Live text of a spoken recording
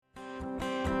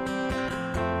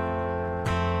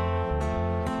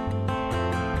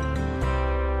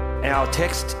Our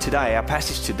text today, our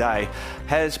passage today,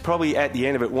 has probably at the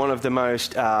end of it one of the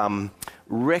most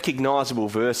recognisable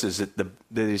verses that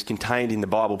is contained in the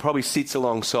Bible. Probably sits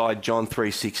alongside John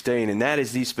 3:16, and that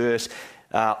is this verse,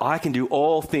 I can do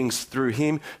all things through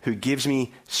him who gives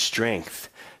me strength.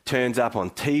 Turns up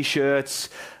on T-shirts,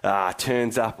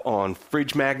 turns up on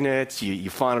fridge magnets, you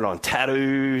find it on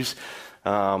tattoos.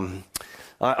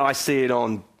 I see it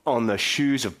on the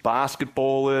shoes of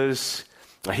basketballers.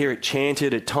 I hear it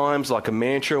chanted at times like a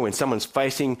mantra when someone's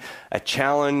facing a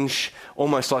challenge,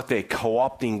 almost like they're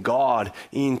co-opting God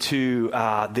into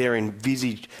their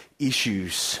envisaged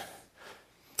issues.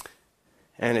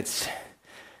 And it's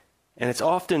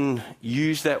often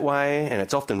used that way, and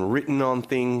it's often written on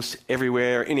things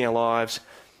everywhere in our lives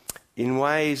in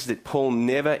ways that Paul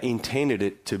never intended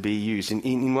it to be used,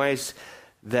 in ways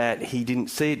that he didn't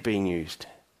see it being used.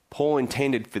 Paul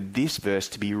intended for this verse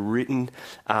to be written,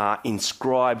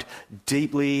 inscribed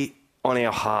deeply on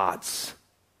our hearts,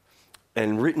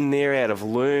 and written there out of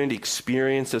learned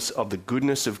experiences of the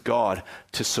goodness of God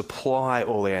to supply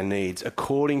all our needs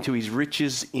according to his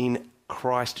riches in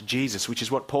Christ Jesus, which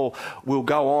is what Paul will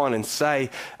go on and say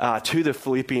to the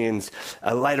Philippians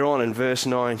later on in verse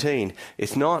 19.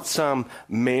 It's not some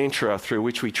mantra through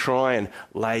which we try and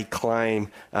lay claim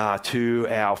to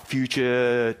our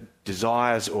future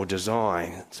desires or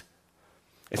designs.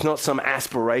 It's not some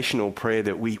aspirational prayer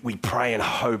that we pray and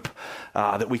hope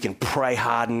that we can pray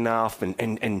hard enough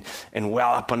and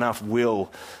well up enough will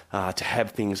to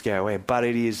have things go away, but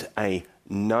it is a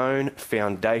known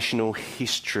foundational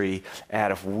history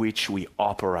out of which we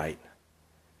operate.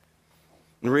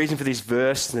 The reason for this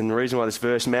verse, and the reason why this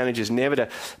verse manages never to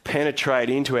penetrate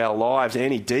into our lives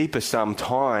any deeper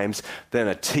sometimes than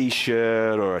a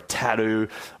T-shirt or a tattoo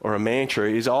or a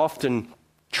mantra, is often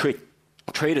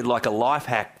treated like a life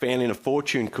hack found in a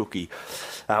fortune cookie.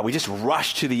 We just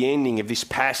rush to the ending of this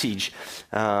passage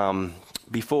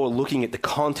before looking at the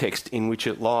context in which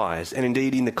it lies, and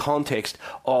indeed in the context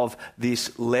of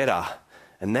this letter.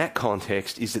 And that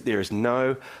context is that there is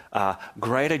no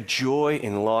greater joy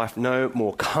in life, no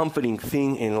more comforting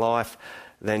thing in life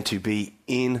than to be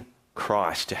in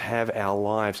Christ, to have our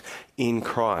lives in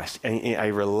Christ,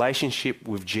 a relationship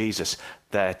with Jesus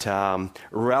that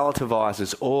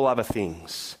relativizes all other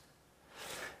things.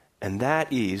 And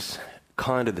that is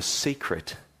kind of the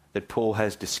secret that Paul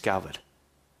has discovered.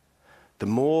 The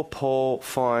more Paul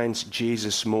finds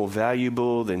Jesus more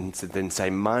valuable than say,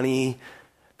 money,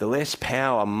 the less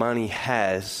power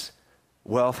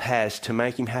wealth has to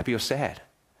make him happy or sad.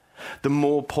 The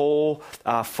more Paul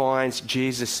finds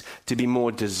Jesus to be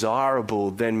more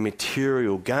desirable than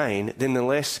material gain, then the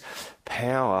less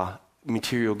power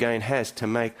material gain has to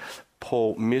make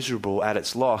Paul miserable at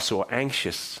its loss or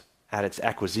anxious at its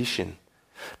acquisition.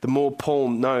 The more Paul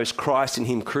knows Christ and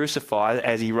him crucified,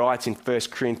 as he writes in 1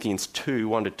 Corinthians 2,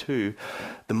 1-2,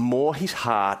 the more his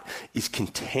heart is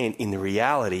content in the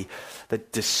reality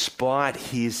that despite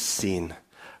his sin,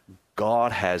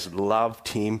 God has loved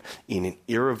him in an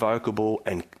irrevocable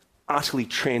and utterly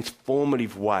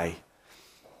transformative way.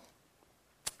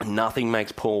 Nothing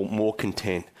makes Paul more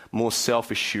content, more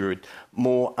self-assured,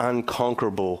 more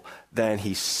unconquerable than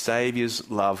his Saviour's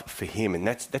love for him. And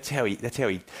that's how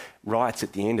he writes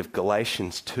at the end of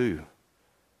Galatians 2.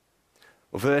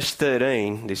 Well, verse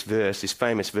 13, this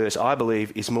famous verse, I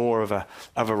believe is more of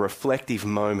a reflective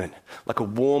moment, like a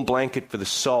warm blanket for the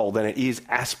soul than it is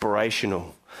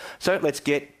aspirational. So let's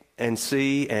get and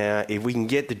see if we can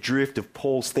get the drift of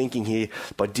Paul's thinking here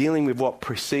by dealing with what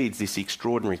precedes this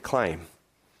extraordinary claim.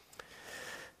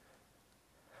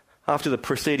 After the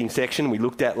preceding section we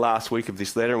looked at last week of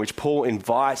this letter, in which Paul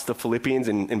invites the Philippians,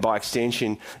 and by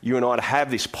extension you and I, to have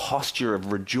this posture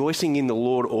of rejoicing in the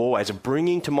Lord always, of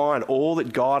bringing to mind all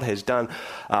that God has done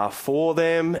for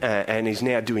them and is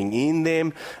now doing in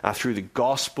them through the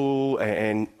gospel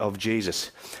and of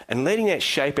Jesus, and letting that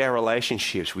shape our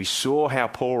relationships. We saw how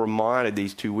Paul reminded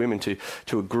these two women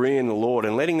to agree in the Lord,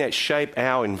 and letting that shape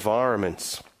our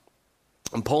environments.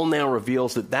 And Paul now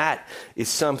reveals that is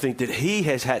something that he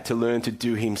has had to learn to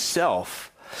do himself,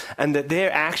 and that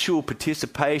their actual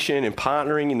participation and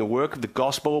partnering in the work of the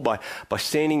gospel by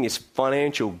sending this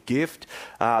financial gift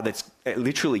that's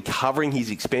literally covering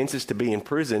his expenses to be in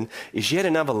prison is yet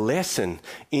another lesson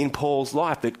in Paul's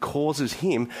life that causes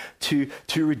him to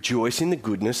rejoice in the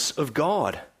goodness of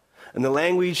God. And the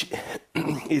language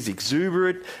is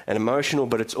exuberant and emotional,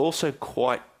 but it's also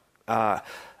quite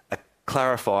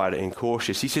clarified and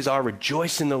cautious. He says, I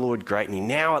rejoice in the Lord greatly,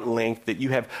 now at length that you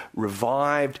have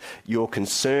revived your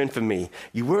concern for me.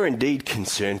 You were indeed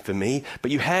concerned for me,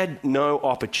 but you had no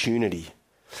opportunity.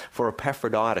 for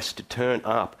Epaphroditus to turn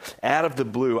up out of the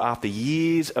blue after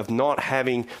years of not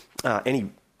having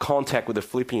any contact with the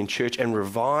Philippian church and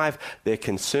revive their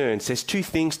concerns, says two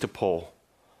things to Paul.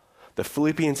 The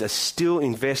Philippians are still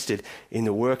invested in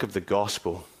the work of the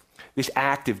gospel. This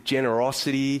act of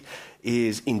generosity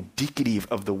is indicative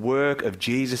of the work of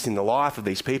Jesus in the life of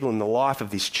these people, in the life of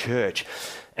this church.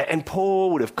 And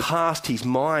Paul would have cast his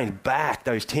mind back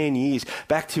those 10 years,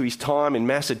 back to his time in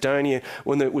Macedonia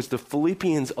when it was the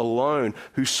Philippians alone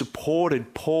who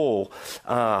supported Paul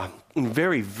in a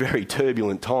very, very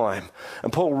turbulent time.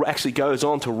 And Paul actually goes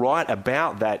on to write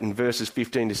about that in verses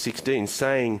 15 to 16,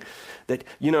 saying that,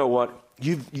 you know what,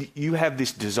 you have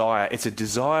this desire. It's a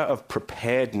desire of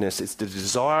preparedness. It's the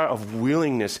desire of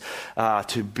willingness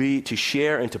to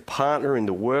share and to partner in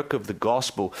the work of the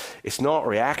gospel. It's not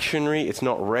reactionary. It's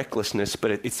not recklessness, but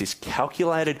it's this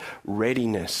calculated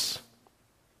readiness.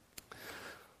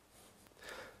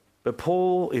 But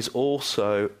Paul is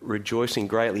also rejoicing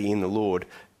greatly in the Lord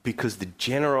because the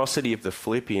generosity of the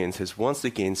Philippians has once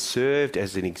again served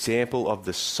as an example of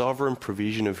the sovereign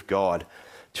provision of God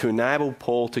to enable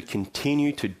Paul to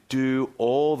continue to do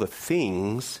all the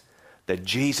things that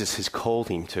Jesus has called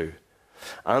him to.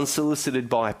 Unsolicited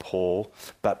by Paul,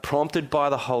 but prompted by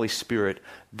the Holy Spirit,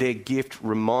 their gift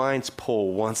reminds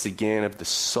Paul once again of the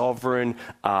sovereign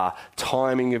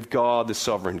timing of God, the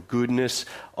sovereign goodness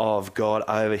of God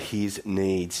over his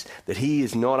needs, that he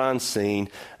is not unseen,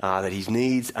 that his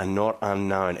needs are not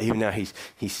unknown, even though he's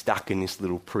stuck in this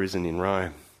little prison in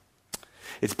Rome.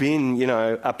 It's been,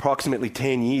 approximately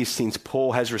 10 years since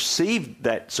Paul has received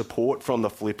that support from the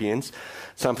Philippians,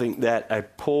 something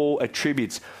that Paul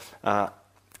attributes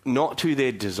not to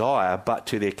their desire, but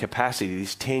to their capacity.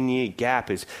 This 10-year gap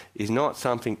is not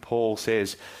something Paul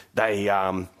says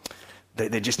they're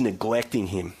just neglecting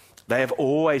him. They have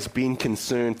always been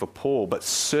concerned for Paul, but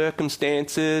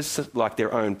circumstances like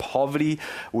their own poverty,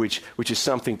 which is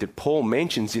something that Paul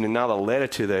mentions in another letter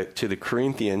to the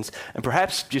Corinthians, and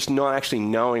perhaps just not actually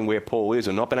knowing where Paul is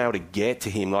or not being able to get to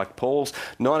him, like Paul's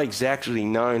not exactly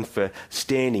known for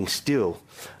standing still.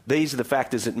 These are the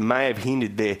factors that may have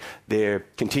hindered their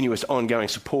continuous ongoing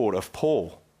support of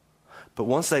Paul. But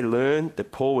once they learned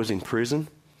that Paul was in prison,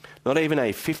 not even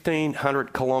a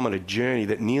 1,500-kilometre journey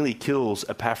that nearly kills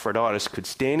Epaphroditus could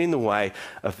stand in the way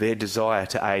of their desire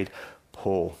to aid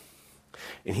Paul.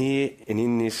 And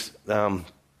in this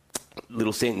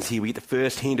little sentence here, we get the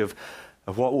first hint of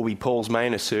what will be Paul's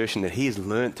main assertion, that he has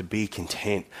learnt to be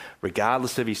content,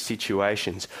 regardless of his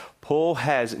situations. Paul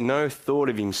has no thought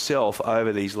of himself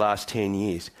over these last 10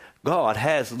 years. God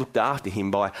has looked after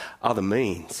him by other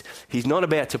means. He's not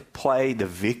about to play the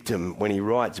victim when he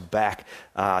writes back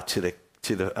to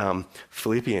the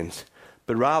Philippians,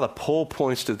 but rather Paul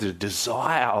points to the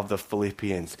desire of the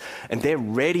Philippians and their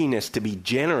readiness to be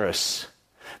generous.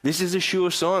 This is a sure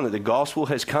sign that the gospel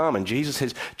has come and Jesus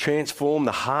has transformed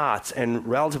the hearts and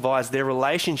relativized their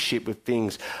relationship with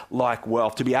things like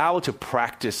wealth, to be able to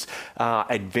practice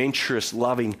adventurous,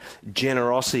 loving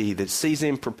generosity that sees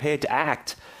them prepared to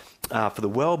act for the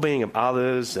well-being of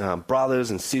others,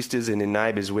 brothers and sisters and their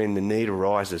neighbours when the need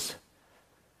arises.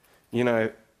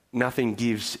 Nothing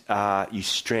gives you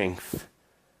strength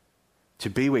to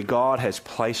be where God has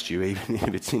placed you, even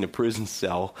if it's in a prison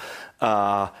cell,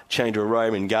 chained to a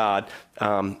Roman guard,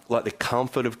 like the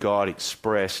comfort of God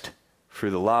expressed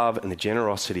through the love and the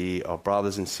generosity of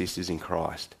brothers and sisters in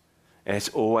Christ. And it's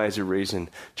always a reason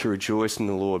to rejoice in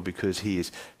the Lord because he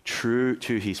is true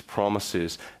to his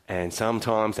promises, and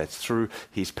sometimes that's through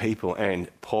his people. And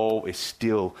Paul is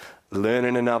still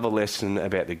learning another lesson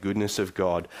about the goodness of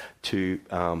God to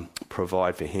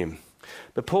provide for him.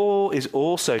 But Paul is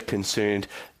also concerned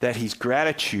that his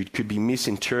gratitude could be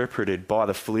misinterpreted by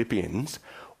the Philippians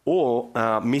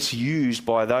or misused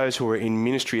by those who are in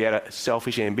ministry out of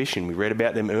selfish ambition. We read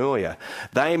about them earlier.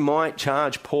 They might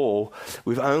charge Paul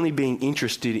with only being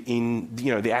interested in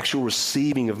the actual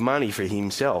receiving of money for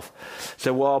himself.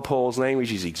 So while Paul's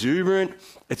language is exuberant,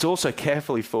 it's also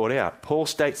carefully thought out. Paul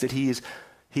states that he is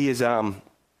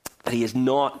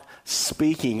not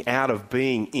speaking out of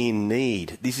being in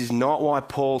need. This is not why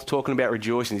Paul's talking about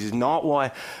rejoicing. This is not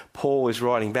why Paul is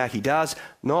writing back. He does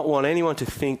not want anyone to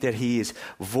think that he is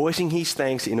voicing his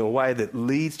thanks in a way that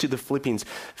leads to the Philippians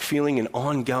feeling an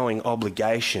ongoing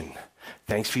obligation.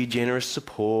 Thanks for your generous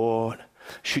support.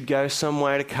 Should go some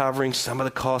way to covering some of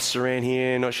the costs around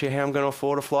here. Not sure how I'm going to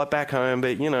afford a flight back home,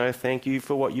 but thank you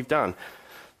for what you've done.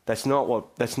 That's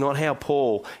not how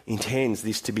Paul intends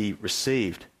this to be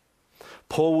received.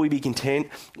 Paul will be content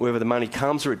whether the money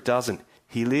comes or it doesn't.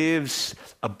 He lives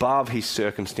above his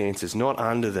circumstances, not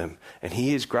under them, and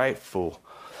he is grateful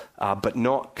but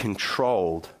not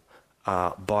controlled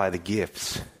by the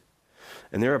gifts.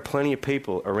 And there are plenty of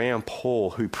people around Paul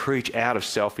who preach out of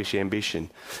selfish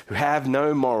ambition, who have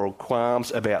no moral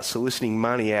qualms about soliciting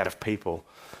money out of people.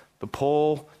 But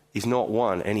Paul is not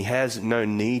one, and he has no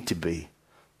need to be.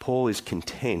 Paul is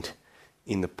content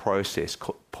in the process.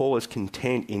 Paul is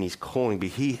content in his calling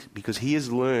because he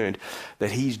has learned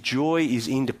that his joy is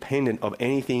independent of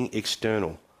anything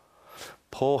external.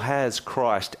 Paul has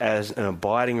Christ as an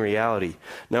abiding reality.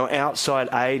 No outside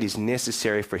aid is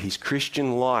necessary for his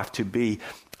Christian life to be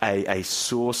a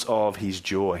source of his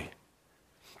joy.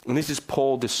 And this is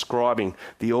Paul describing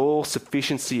the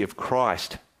all-sufficiency of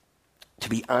Christ to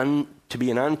be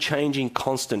an unchanging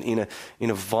constant in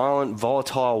a violent,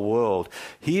 volatile world.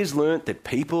 He has learnt that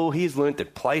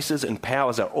places and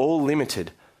powers are all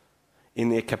limited in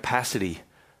their capacity,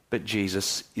 but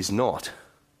Jesus is not.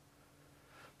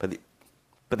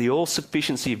 But the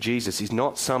all-sufficiency of Jesus is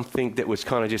not something that was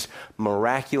kind of just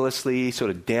miraculously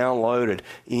sort of downloaded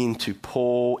into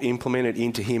Paul, implemented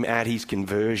into him at his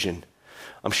conversion.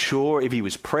 I'm sure if he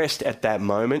was pressed at that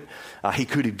moment, he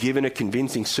could have given a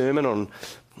convincing sermon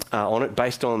on it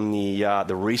based on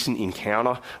the recent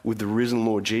encounter with the risen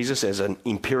Lord Jesus as an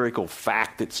empirical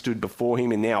fact that stood before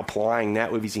him, and now applying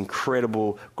that with his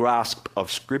incredible grasp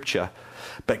of Scripture.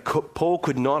 But Paul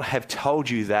could not have told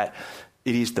you that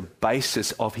it is the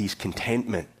basis of his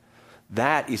contentment.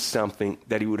 That is something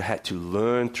that he would have had to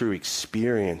learn through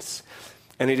experience.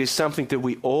 And it is something that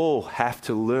we all have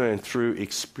to learn through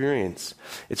experience.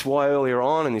 It's why earlier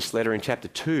on in this letter in chapter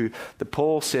 2, that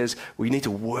Paul says we need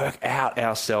to work out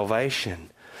our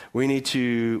salvation. We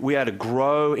are to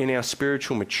grow in our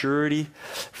spiritual maturity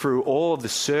through all of the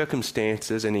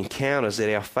circumstances and encounters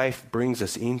that our faith brings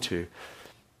us into.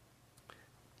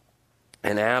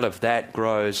 And out of that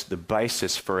grows the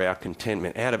basis for our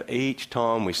contentment. Out of each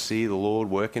time we see the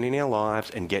Lord working in our lives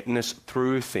and getting us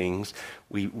through things,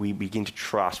 we begin to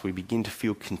trust, we begin to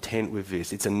feel content with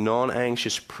this. It's a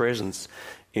non-anxious presence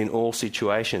in all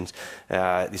situations.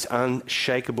 This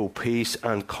unshakable peace,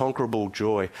 unconquerable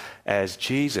joy, as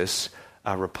Jesus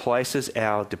replaces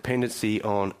our dependency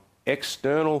on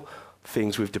external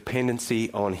things with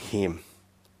dependency on Him.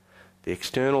 The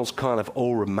externals kind of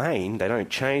all remain. They don't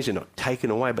change. They're not taken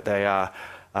away, but they are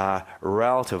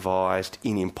relativized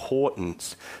in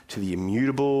importance to the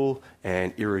immutable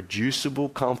and irreducible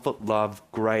comfort, love,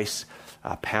 grace,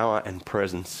 power, and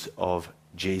presence of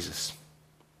Jesus.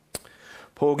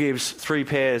 Paul gives three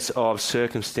pairs of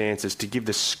circumstances to give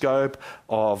the scope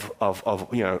of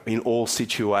in all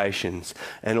situations.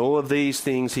 And all of these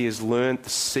things he has learnt the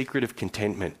secret of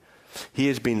contentment. He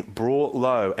has been brought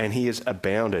low and he has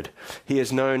abounded. He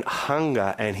has known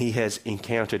hunger and he has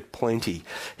encountered plenty.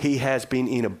 He has been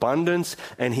in abundance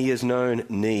and he has known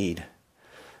need.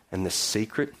 And the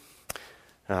secret,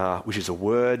 which is a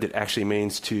word that actually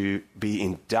means to be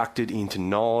inducted into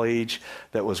knowledge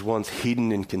that was once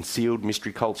hidden and concealed,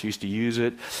 mystery cults used to use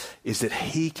it, is that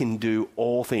he can do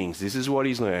all things. This is what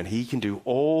he's learned. He can do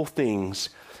all things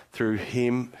through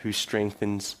him who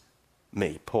strengthens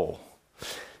me, Paul.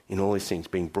 In all these things,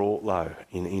 being brought low,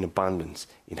 in abundance,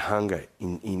 in hunger,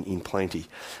 in plenty,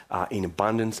 in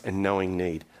abundance and knowing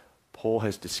need. Paul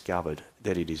has discovered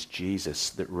that it is Jesus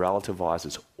that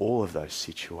relativizes all of those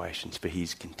situations for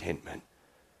his contentment.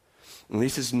 And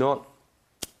this is not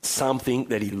something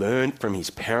that he learned from his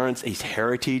parents, his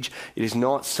heritage. It is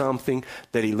not something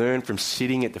that he learned from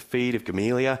sitting at the feet of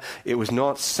Gamaliel. It was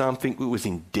not something that was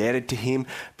indebted to him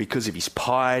because of his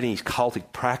piety, his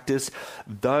cultic practice.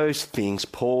 Those things,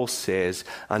 Paul says,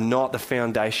 are not the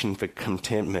foundation for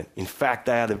contentment. In fact,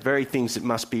 they are the very things that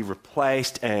must be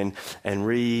replaced and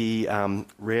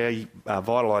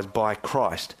revitalized by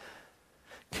Christ.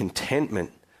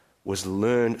 Contentment was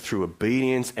learned through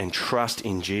obedience and trust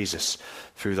in Jesus,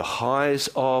 through the highs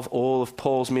of all of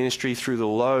Paul's ministry, through the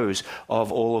lows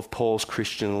of all of Paul's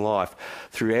Christian life,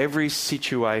 through every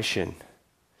situation.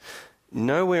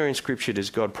 Nowhere in Scripture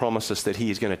does God promise us that He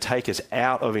is going to take us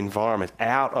out of environment,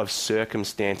 out of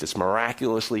circumstances,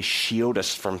 miraculously shield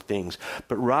us from things,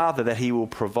 but rather that He will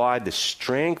provide the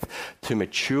strength to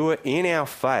mature in our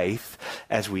faith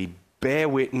as we bear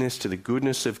witness to the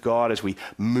goodness of God, as we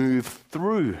move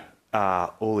through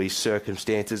all these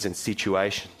circumstances and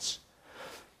situations.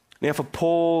 Now for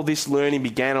Paul, this learning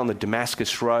began on the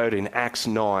Damascus Road in Acts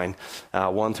 9,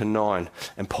 1-9.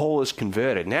 And Paul is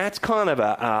converted. Now it's kind of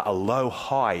a low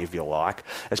high, if you like,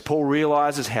 as Paul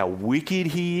realizes how wicked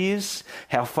he is,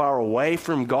 how far away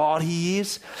from God he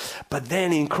is. But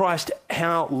then in Christ,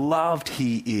 how loved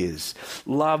he is.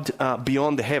 Loved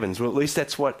beyond the heavens. Well, at least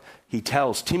that's what he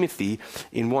tells Timothy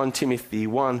in 1 Timothy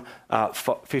 1,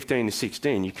 15 to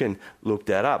 16. You can look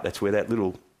that up. That's where that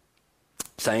little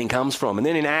saying comes from. And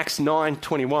then in Acts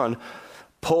 9:21,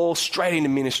 Paul straight into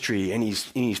ministry, and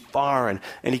he's foreign,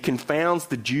 and he confounds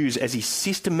the Jews as he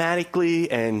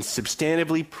systematically and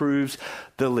substantively proves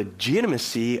the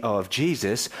legitimacy of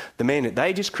Jesus, the man that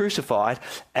they just crucified,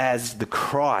 as the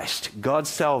Christ,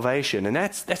 God's salvation. And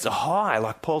that's a high.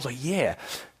 Like Paul's like, yeah,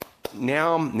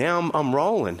 now I'm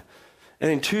rolling. And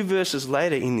then 2 verses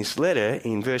later in this letter,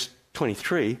 in verse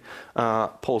 23,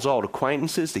 Paul's old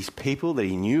acquaintances, these people that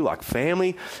he knew like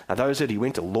family, those that he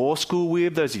went to law school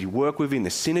with, those that he worked with in the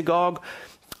synagogue,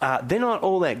 they're not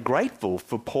all that grateful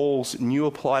for Paul's new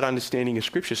applied understanding of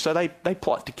Scripture, so they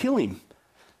plot to kill him.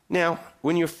 Now,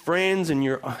 when your friends and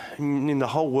in the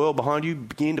whole world behind you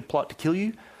begin to plot to kill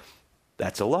you,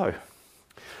 that's a low.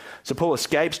 So Paul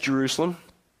escapes Jerusalem.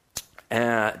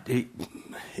 He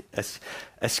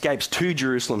escapes to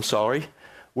Jerusalem,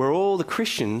 where all the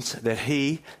Christians that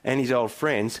he and his old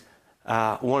friends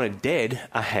wanted dead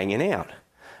are hanging out.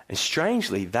 And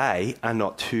strangely, they are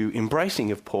not too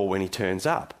embracing of Paul when he turns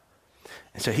up.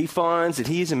 And so he finds that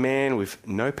he is a man with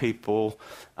no people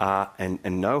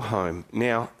and no home.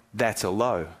 Now, that's a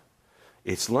low.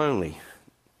 It's lonely.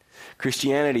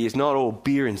 Christianity is not all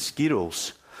beer and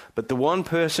Skittles, but the one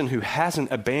person who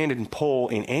hasn't abandoned Paul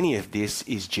in any of this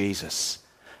is Jesus.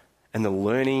 And the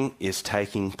learning is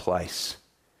taking place.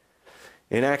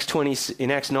 In Acts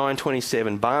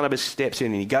 9:27, Barnabas steps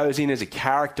in and he goes in as a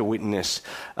character witness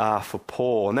for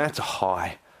Paul, and that's a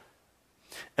high.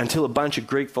 Until a bunch of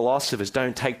Greek philosophers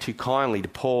don't take too kindly to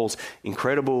Paul's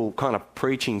incredible kind of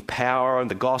preaching power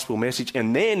and the gospel message,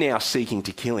 and they're now seeking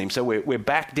to kill him. So we're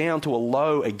back down to a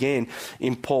low again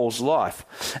in Paul's life.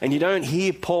 And you don't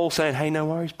hear Paul saying, hey, no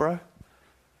worries, bro.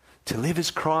 To live is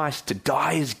Christ, to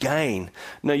die is gain.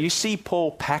 No, you see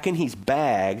Paul packing his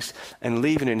bags and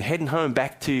leaving and heading home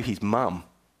back to his mum.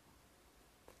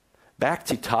 Back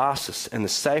to Tarsus and the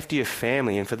safety of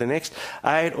family. And for the next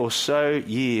 8 or so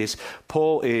years,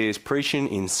 Paul is preaching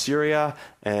in Syria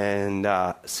and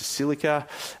Cilicia.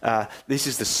 This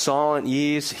is the silent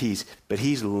years. But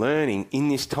he's learning, in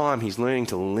this time, he's learning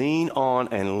to lean on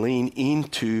and lean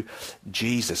into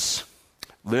Jesus.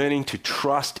 Learning to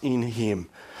trust in him.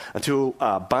 Until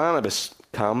Barnabas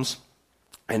comes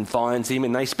and finds him,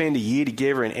 and they spend a year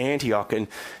together in Antioch,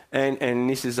 and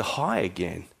this is a high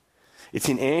again. It's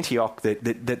in Antioch that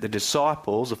the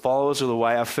disciples, the followers of the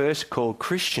way, are first called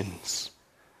Christians.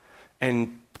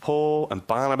 And Paul and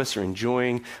Barnabas are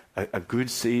enjoying a good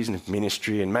season of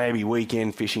ministry and maybe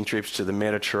weekend fishing trips to the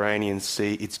Mediterranean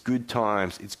Sea. It's good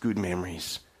times, it's good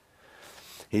memories.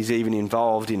 He's even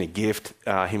involved in a gift,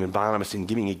 him and Barnabas, in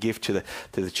giving a gift to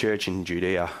the church in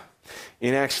Judea.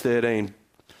 In Acts 13,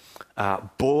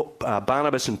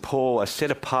 Barnabas and Paul are set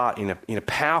apart in a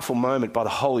powerful moment by the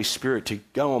Holy Spirit to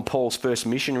go on Paul's first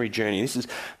missionary journey.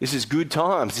 This is good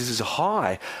times. This is a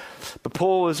high. But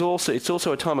it's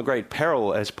also a time of great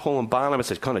peril, as Paul and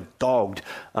Barnabas are kind of dogged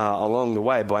along the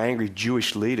way by angry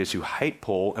Jewish leaders who hate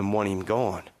Paul and want him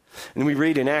gone. And we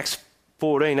read in Acts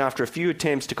 14, after a few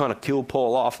attempts to kind of kill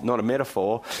Paul off, not a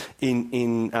metaphor,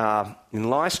 in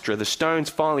Lystra, the stones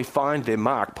finally find their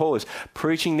mark. Paul is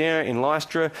preaching there in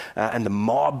Lystra, and the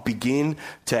mob begin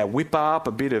to whip up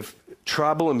a bit of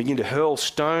trouble and begin to hurl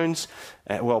stones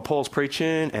while Paul's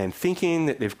preaching, and thinking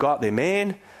that they've got their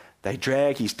man, they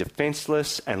drag his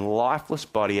defenseless and lifeless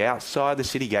body outside the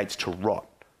city gates to rot.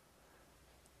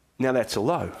 Now that's a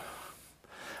low.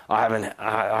 I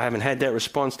haven't had that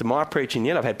response to my preaching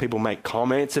yet. I've had people make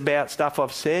comments about stuff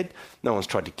I've said. No one's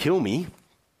tried to kill me.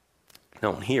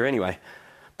 No one here anyway.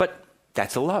 But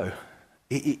that's a low.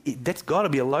 That's got to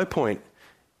be a low point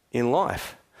in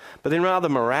life. But then rather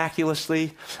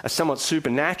miraculously, somewhat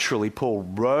supernaturally, Paul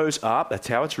rose up, that's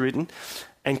how it's written,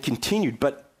 and continued,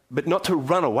 but not to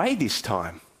run away this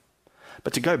time,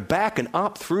 but to go back and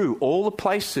up through all the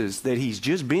places that he's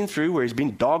just been through, where he's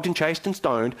been dogged and chased and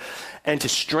stoned, and to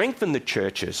strengthen the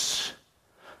churches.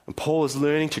 And Paul is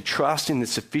learning to trust in the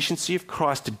sufficiency of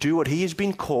Christ to do what he has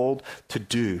been called to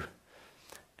do.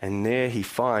 And there he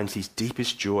finds his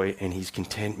deepest joy and his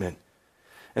contentment.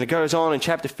 And it goes on in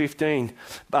chapter 15,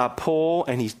 Paul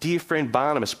and his dear friend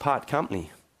Barnabas part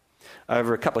company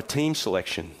over a couple of team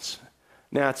selections.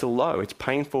 Now it's a low. It's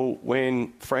painful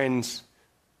when friends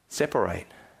separate.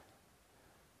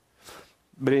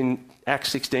 But in Acts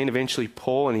 16, eventually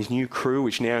Paul and his new crew,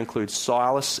 which now includes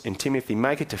Silas and Timothy,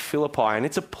 make it to Philippi, and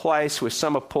it's a place where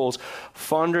some of Paul's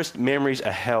fondest memories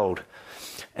are held.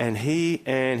 and he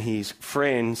and his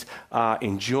friends are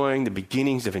enjoying the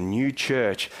beginnings of a new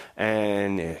church,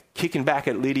 and they're kicking back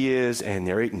at Lydia's, and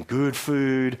they're eating good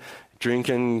food,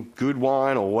 drinking good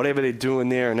wine, or whatever they're doing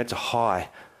there, and it's a high.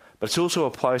 But it's also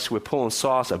a place where Paul and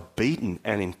Silas are beaten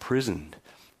and imprisoned,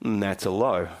 and that's a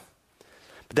low.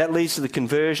 But that leads to the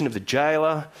conversion of the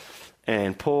jailer,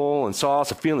 and Paul and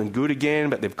Silas are feeling good again,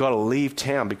 but they've got to leave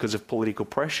town because of political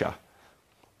pressure.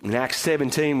 In Acts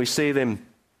 17, we see them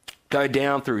go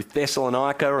down through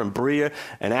Thessalonica and Berea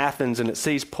and Athens, and it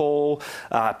sees Paul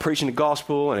preaching the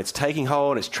gospel, and it's taking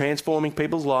hold, it's transforming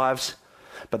people's lives.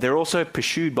 But they're also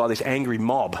pursued by this angry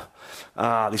mob,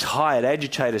 these hired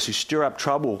agitators who stir up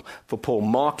trouble for Paul,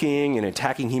 mocking and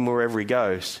attacking him wherever he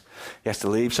goes. He has to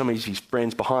leave some of his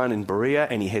friends behind in Berea,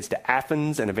 and he heads to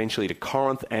Athens and eventually to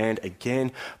Corinth, and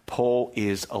again, Paul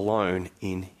is alone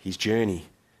in his journey.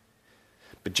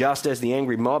 But just as the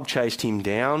angry mob chased him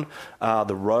down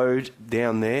the road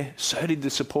down there, so did the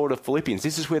support of Philippians.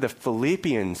 This is where the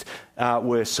Philippians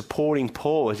were supporting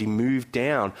Paul as he moved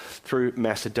down through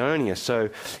Macedonia.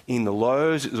 So in the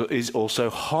lows is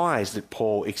also highs that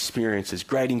Paul experiences,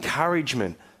 great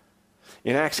encouragement.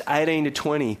 In Acts 18 to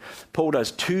 20, Paul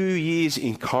does 2 years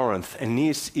in Corinth, and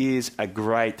this is a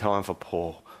great time for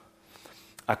Paul.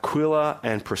 Aquila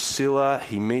and Priscilla,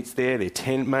 he meets there, they're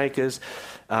tent makers.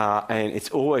 And it's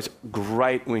always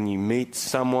great when you meet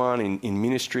someone in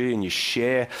ministry and you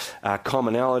share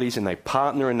commonalities, and they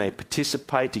partner and they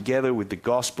participate together with the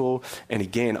gospel. And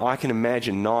again, I can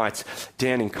imagine nights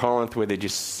down in Corinth where they're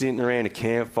just sitting around a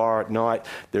campfire at night.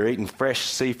 They're eating fresh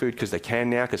seafood because they can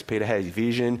now, because Peter has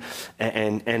vision.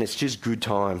 And it's just good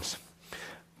times.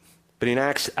 But in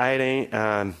Acts 18,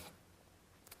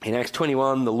 in Acts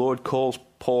 21, the Lord calls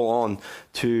Paul on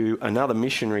to another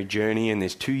missionary journey, and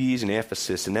there's 2 years in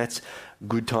Ephesus, and that's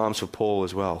good times for Paul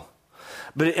as well.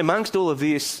 But amongst all of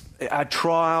this are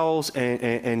trials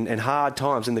and hard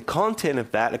times, and the content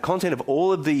of that, the content of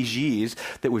all of these years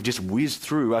that we've just whizzed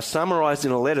through, are summarized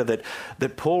in a letter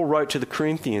that Paul wrote to the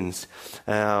Corinthians,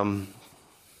 outlining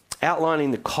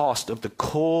the cost of the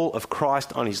call of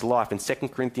Christ on his life in 2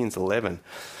 Corinthians 11.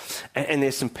 And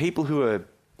there's some people who are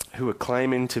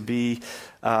claiming to be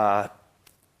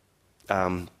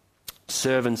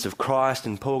servants of Christ,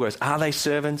 and Paul goes, are they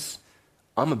servants?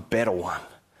 I'm a better one.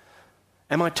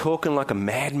 Am I talking like a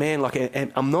madman?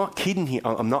 I'm not kidding here.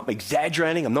 I'm not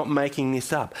exaggerating. I'm not making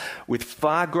this up. With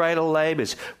far greater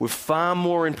labors, with far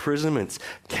more imprisonments,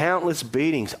 countless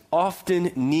beatings,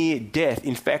 often near death.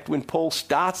 In fact, when Paul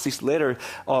starts this letter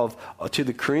to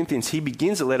the Corinthians, he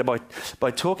begins the letter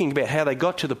by talking about how they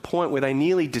got to the point where they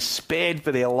nearly despaired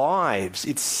for their lives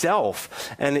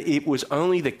itself. And it was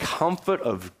only the comfort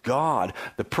of God,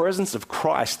 the presence of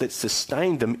Christ, that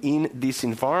sustained them in this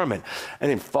environment. And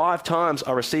then 5 times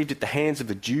I received at the hands of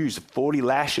the Jews 40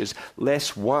 lashes,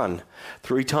 less 1.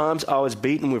 3 times I was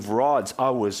beaten with rods. I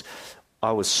was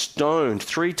stoned.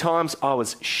 3 times I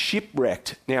was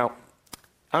shipwrecked. Now,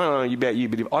 I don't know about you,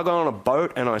 but if I got on a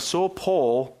boat and I saw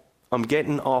Paul, I'm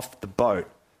getting off the boat.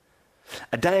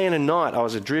 A day and a night I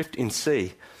was adrift in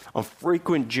sea, on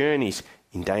frequent journeys,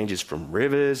 in dangers from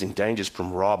rivers, in dangers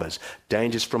from robbers,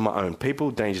 dangers from my own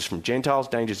people, dangers from Gentiles,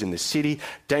 dangers in the city,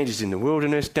 dangers in the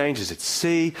wilderness, dangers at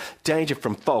sea, danger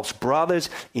from false brothers,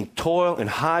 in toil and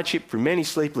hardship, through many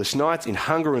sleepless nights, in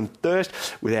hunger and thirst,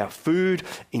 without food,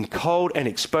 in cold and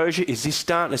exposure. Is this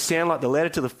starting to sound like the letter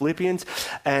to the Philippians?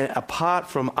 And apart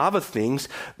from other things,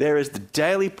 there is the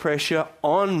daily pressure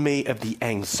on me of the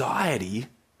anxiety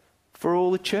for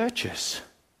all the churches.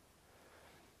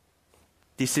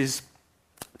 This is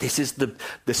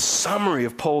the summary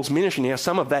of Paul's ministry. Now,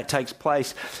 some of that takes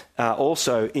place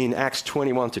also in Acts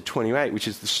 21 to 28, which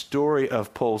is the story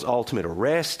of Paul's ultimate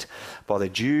arrest by the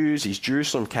Jews, his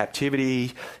Jerusalem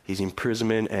captivity, his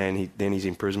imprisonment, and then his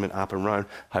imprisonment up in Rome,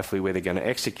 hopefully where they're going to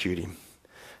execute him.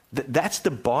 That's the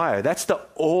bio. That's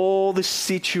all the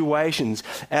situations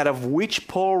out of which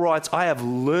Paul writes, I have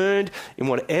learned in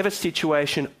whatever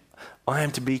situation I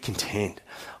am to be content.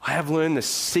 I have learned the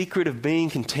secret of being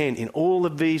content in all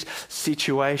of these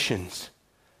situations.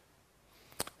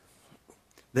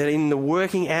 That in the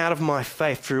working out of my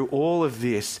faith through all of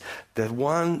this, the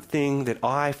one thing that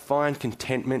I find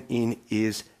contentment in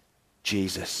is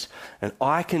Jesus. And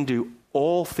I can do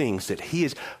all things that he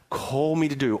has called me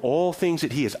to do, all things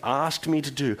that he has asked me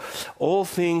to do, all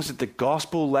things that the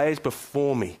gospel lays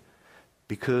before me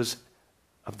because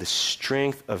of the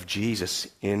strength of Jesus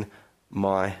in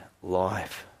my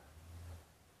life.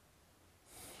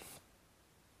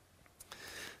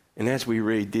 And as we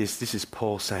read this is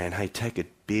Paul saying, hey, take a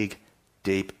big,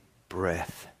 deep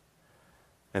breath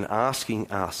and asking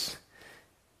us,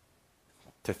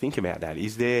 to think about that.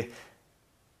 Is there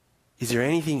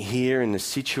anything here in the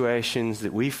situations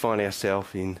that we find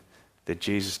ourselves in that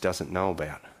Jesus doesn't know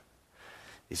about?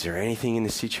 Is there anything in the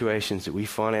situations that we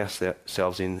find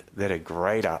ourselves in that are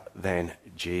greater than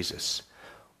Jesus,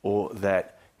 or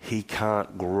that he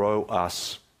can't grow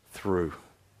us through?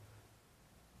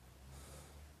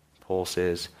 Paul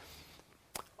says,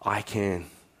 I can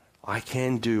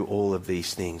do all of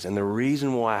these things. And the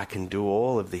reason why I can do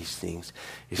all of these things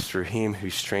is through him who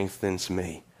strengthens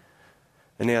me.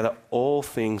 And now that all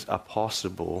things are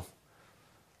possible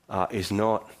is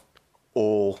not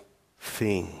all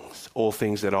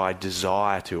things that I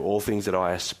desire to, all things that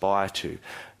I aspire to.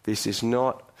 This is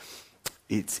not,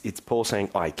 it's Paul saying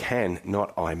I can,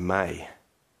 not I may.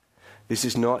 This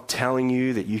is not telling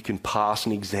you that you can pass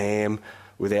an exam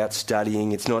without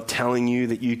studying. It's not telling you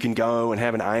that you can go and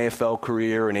have an AFL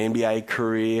career, an NBA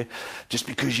career, just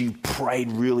because you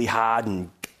prayed really hard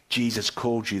and Jesus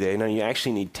called you there. No, you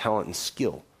actually need talent and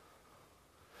skill.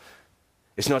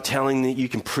 It's not telling that you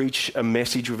can preach a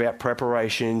message without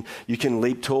preparation. You can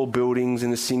leap tall buildings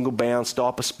in a single bound,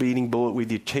 stop a speeding bullet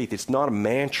with your teeth. It's not a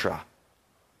mantra.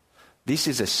 This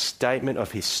is a statement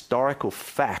of historical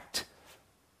fact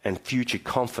and future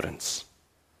confidence.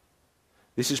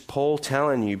 This is Paul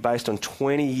telling you based on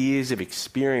 20 years of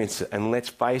experience, and let's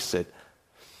face it,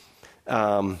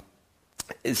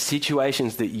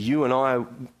 situations that you and I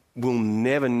will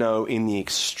never know in the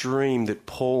extreme that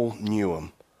Paul knew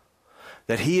them.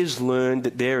 That he has learned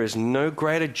that there is no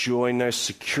greater joy, no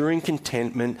securing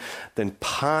contentment than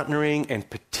partnering and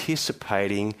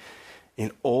participating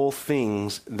in all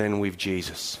things than with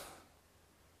Jesus.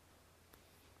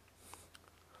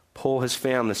 Paul has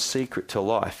found the secret to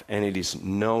life, and it is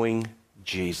knowing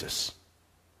Jesus.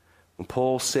 When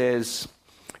Paul says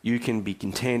you can be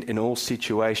content in all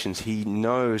situations, he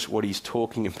knows what he's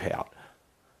talking about.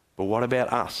 But what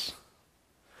about us?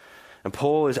 And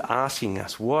Paul is asking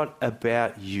us, what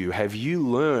about you? Have you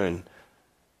learned,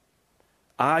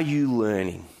 are you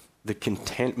learning the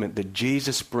contentment that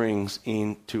Jesus brings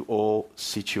into all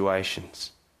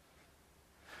situations?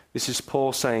 This is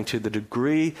Paul saying, to the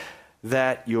degree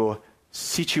that your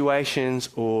situations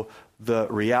or the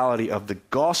reality of the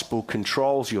gospel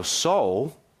controls your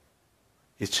soul,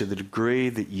 is to the degree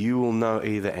that you will know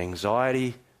either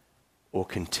anxiety or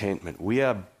contentment. We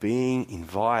are being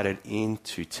invited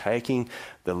into taking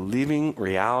the living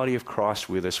reality of Christ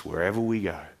with us wherever we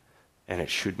go. And it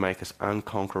should make us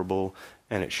unconquerable,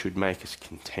 and it should make us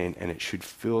content, and it should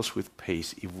fill us with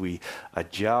peace if we are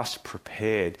just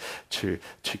prepared to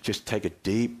just take a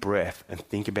deep breath and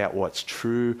think about what's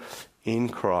true in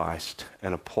Christ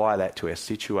and apply that to our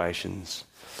situations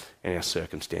and our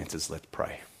circumstances. Let's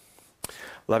pray.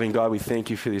 Loving God, we thank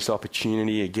you for this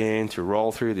opportunity again to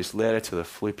roll through this letter to the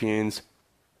Philippians,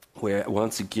 where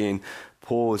once again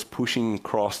Paul is pushing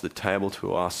across the table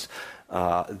to us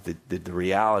the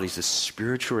realities, the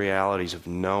spiritual realities of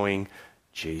knowing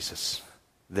Jesus.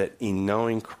 That in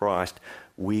knowing Christ,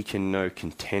 we can know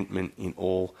contentment in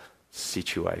all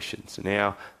situations.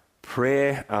 Now,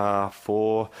 prayer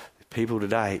for people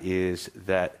today is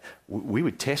that we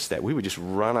would test that. We would just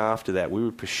run after that. We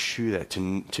would pursue that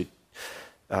to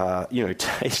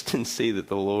taste and see that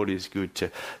the Lord is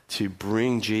good, to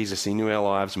bring Jesus into our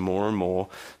lives more and more,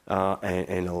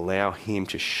 and allow him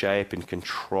to shape and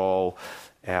control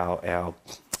our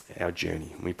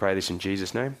journey. We pray this in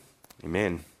Jesus' name.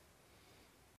 Amen.